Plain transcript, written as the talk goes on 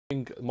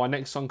My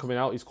next song coming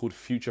out is called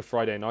Future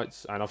Friday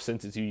Nights, and I've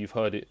sent it to you. You've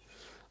heard it.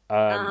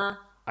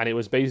 And it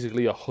was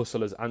basically a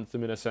hustler's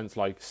anthem in a sense,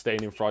 like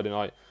staying in Friday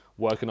night,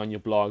 working on your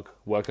blog,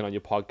 working on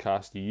your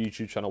podcast, your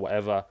YouTube channel,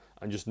 whatever,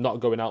 and just not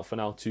going out for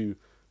now to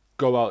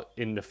go out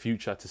in the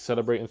future to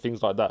celebrate and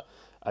things like that.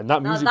 And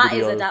that music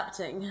video is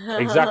adapting.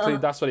 exactly,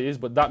 that's what it is.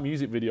 But that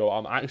music video,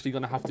 I'm actually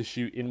gonna have to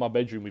shoot in my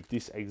bedroom with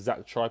this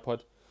exact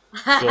tripod.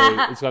 So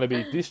it's gonna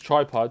be this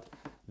tripod,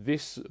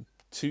 this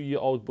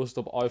 2-year-old bust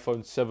up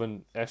iPhone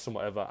 7s and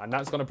whatever, and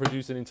that's gonna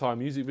produce an entire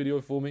music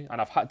video for me. And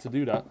I've had to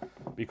do that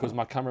because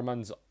my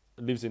cameraman's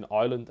lives in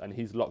Ireland and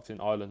he's locked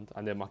in Ireland,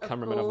 and then my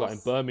cameraman I've got in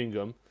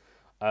Birmingham,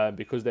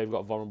 because they've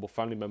got vulnerable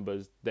family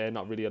members, they're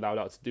not really allowed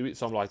out to do it.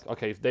 So I'm like,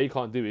 okay, if they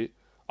can't do it,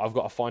 I've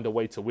got to find a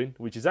way to win,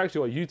 which is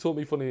actually what you taught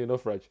me, funny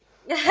enough, Reg.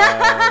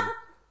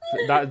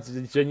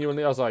 That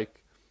genuinely, I was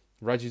like,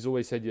 Raji's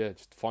always said, yeah,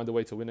 just find a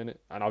way to win in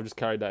it, and I've just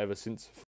carried that ever since.